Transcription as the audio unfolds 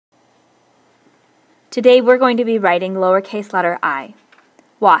Today we're going to be writing lowercase letter I.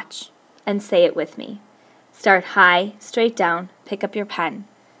 Watch and say it with me. Start high, straight down, pick up your pen,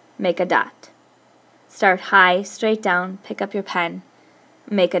 make a dot. Start high, straight down, pick up your pen,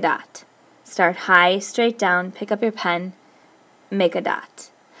 make a dot. Start high, straight down, pick up your pen, make a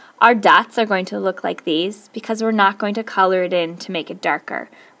dot. Our dots are going to look like these because we're not going to color it in to make it darker.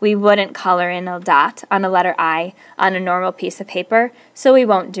 We wouldn't color in a dot on a letter I on a normal piece of paper, so we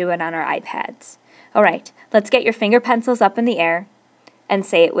won't do it on our iPads. Alright, let's get your finger pencils up in the air and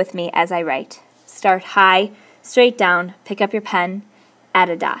say it with me as I write. Start high, straight down, pick up your pen, add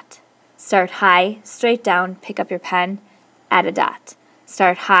a dot. Start high, straight down, pick up your pen, add a dot.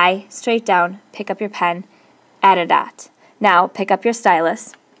 Start high, straight down, pick up your pen, add a dot. Now pick up your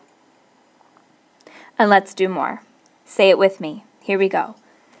stylus and let's do more. Say it with me. Here we go.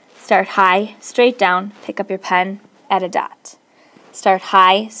 Start high, straight down, pick up your pen, add a dot. Start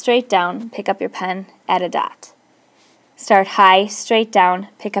high, straight down, pick up your pen, add a dot. Start high, straight down,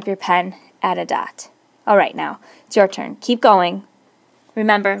 pick up your pen, add a dot. Alright, now, it's your turn. Keep going.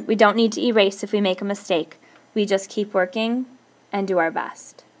 Remember, we don't need to erase if we make a mistake. We just keep working and do our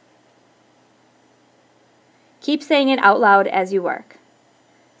best. Keep saying it out loud as you work.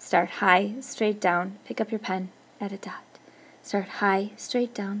 Start high, straight down, pick up your pen, add a dot. Start high,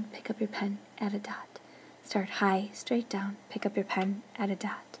 straight down, pick up your pen, add a dot. Start high, straight down, pick up your pen, add a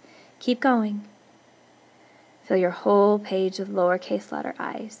dot. Keep going. Fill your whole page with lowercase letter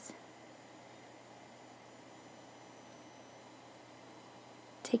I's.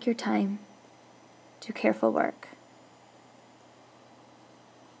 Take your time. Do careful work.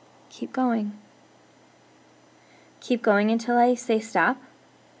 Keep going. Keep going until I say stop.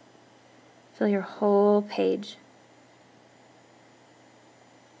 Fill your whole page.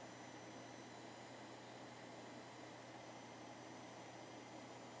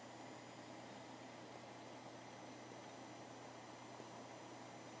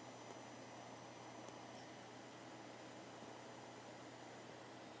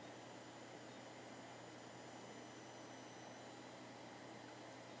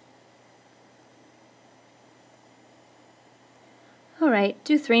 Alright,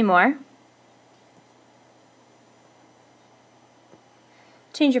 do 3 more.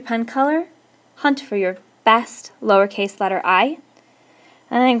 Change your pen color, hunt for your best lowercase letter I,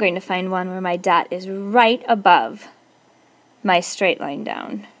 and I'm going to find one where my dot is right above my straight line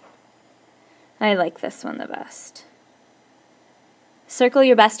down. I like this one the best. Circle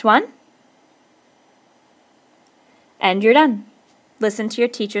your best one, and you're done. Listen to your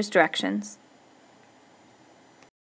teacher's directions.